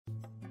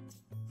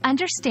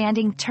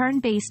Understanding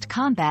turn-based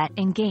combat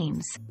in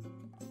games.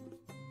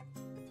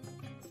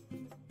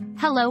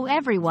 Hello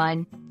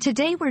everyone,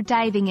 today we're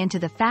diving into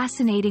the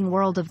fascinating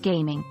world of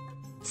gaming,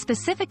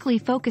 specifically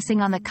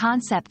focusing on the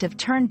concept of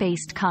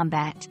turn-based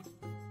combat.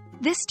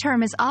 This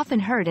term is often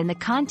heard in the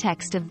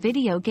context of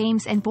video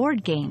games and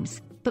board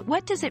games, but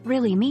what does it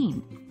really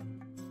mean?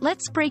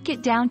 Let's break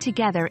it down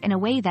together in a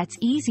way that's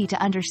easy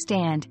to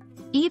understand,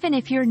 even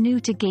if you're new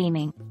to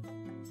gaming.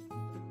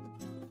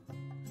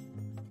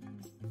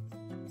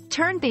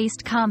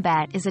 Turn-based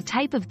combat is a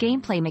type of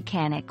gameplay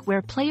mechanic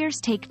where players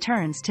take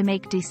turns to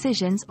make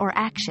decisions or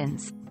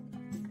actions.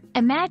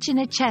 Imagine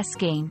a chess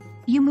game.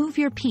 You move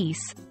your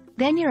piece,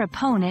 then your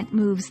opponent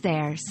moves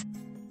theirs.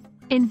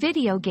 In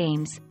video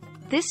games,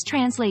 this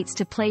translates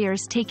to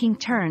players taking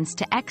turns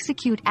to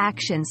execute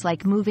actions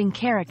like moving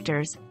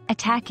characters,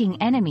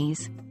 attacking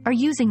enemies, or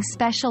using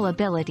special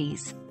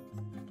abilities.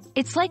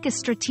 It's like a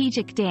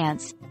strategic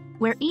dance,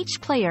 where each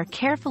player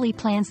carefully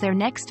plans their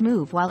next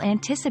move while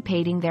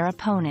anticipating their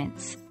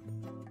opponents.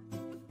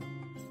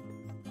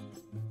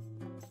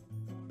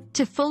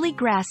 To fully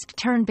grasp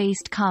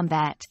turn-based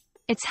combat,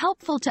 it's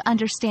helpful to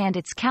understand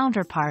its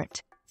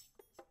counterpart,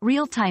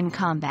 real-time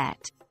combat.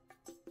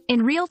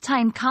 In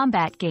real-time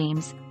combat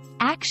games,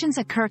 actions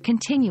occur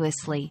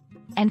continuously,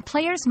 and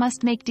players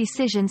must make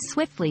decisions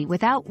swiftly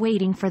without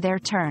waiting for their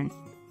turn.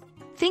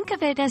 Think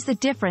of it as the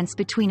difference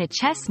between a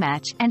chess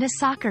match and a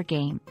soccer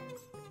game.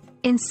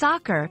 In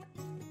soccer,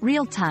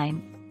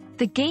 real-time,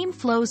 the game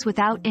flows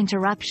without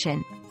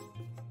interruption.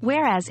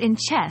 Whereas in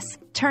chess,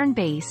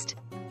 turn-based,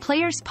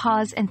 players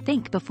pause and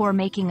think before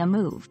making a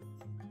move.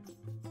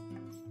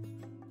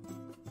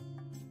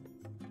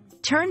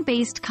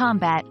 Turn-based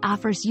combat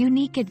offers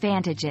unique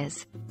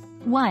advantages.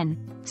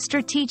 1.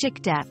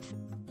 Strategic depth.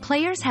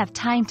 Players have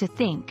time to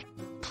think,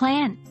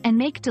 plan, and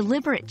make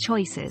deliberate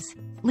choices,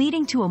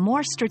 leading to a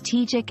more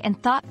strategic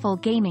and thoughtful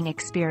gaming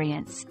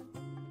experience.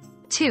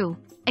 2.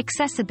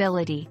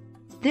 Accessibility.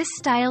 This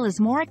style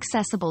is more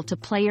accessible to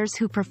players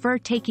who prefer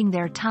taking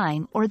their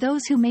time or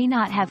those who may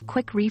not have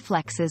quick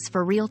reflexes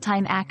for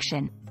real-time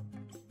action.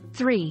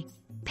 3.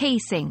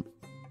 Pacing.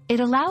 It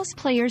allows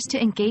players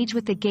to engage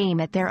with the game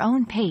at their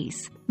own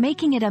pace,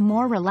 making it a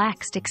more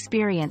relaxed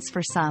experience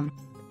for some.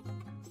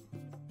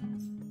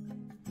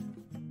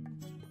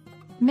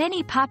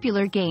 Many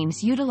popular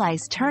games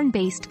utilize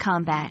turn-based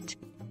combat.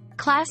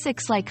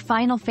 Classics like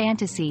Final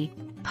Fantasy,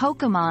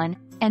 Pokémon,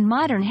 and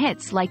modern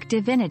hits like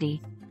Divinity: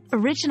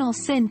 Original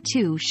Sin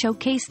 2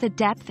 showcase the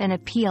depth and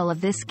appeal of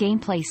this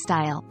gameplay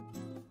style.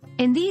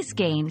 In these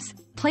games,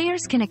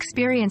 players can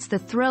experience the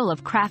thrill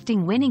of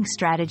crafting winning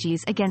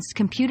strategies against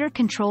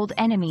computer-controlled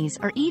enemies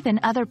or even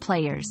other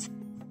players.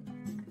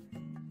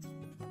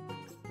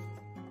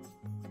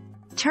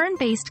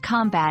 Turn-based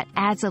combat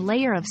adds a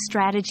layer of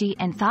strategy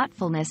and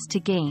thoughtfulness to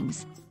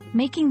games,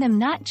 making them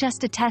not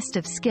just a test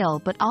of skill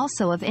but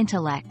also of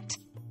intellect.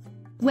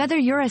 Whether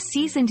you're a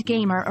seasoned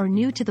gamer or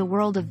new to the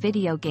world of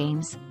video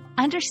games,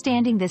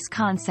 understanding this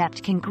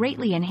concept can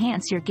greatly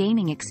enhance your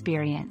gaming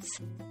experience.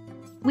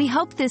 We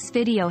hope this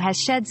video has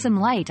shed some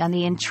light on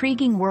the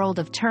intriguing world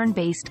of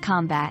turn-based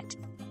combat.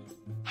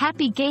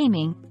 Happy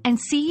gaming, and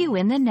see you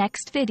in the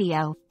next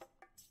video!